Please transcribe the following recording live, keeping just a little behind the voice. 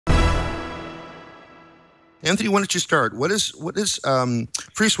Anthony, why don't you start? What is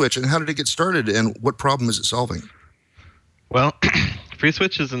FreeSWITCH, and how did it get started, and what problem is it solving? Well,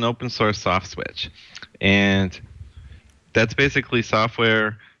 FreeSWITCH is an open source soft switch, and that's basically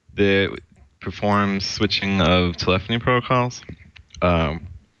software that performs switching of telephony protocols.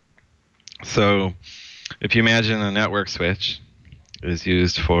 So if you imagine a network switch is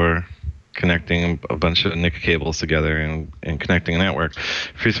used for connecting a bunch of NIC cables together and connecting a network,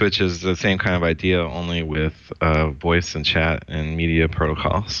 FreeSWITCH is the same kind of idea, only with voice and chat and media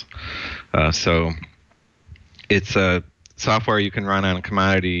protocols. So it's a software you can run on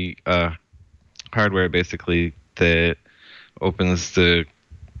commodity hardware, basically, that opens the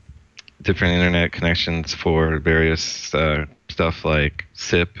different internet connections for various stuff like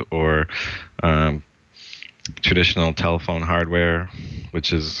SIP or traditional telephone hardware,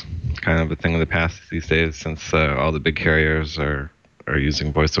 which is kind of a thing of the past these days, since all the big carriers are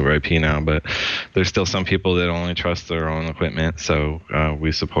using voice over IP now. But there's still some people that only trust their own equipment, so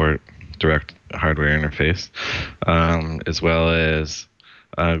we support direct hardware interface, as well as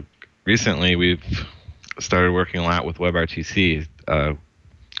recently we've started working a lot with WebRTC,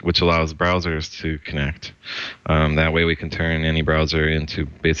 which allows browsers to connect. That way we can turn any browser into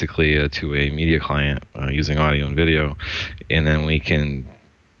basically a two-way media client using audio and video, and then we can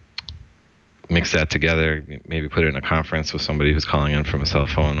mix that together, maybe put it in a conference with somebody who's calling in from a cell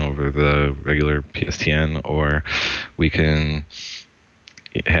phone over the regular PSTN, or we can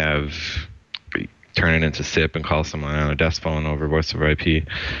turn it into SIP and call someone on a desk phone over voice over IP.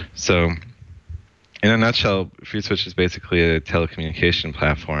 So in a nutshell, FreeSWITCH is basically a telecommunication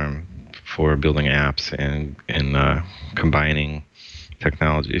platform for building apps and combining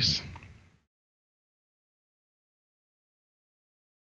technologies.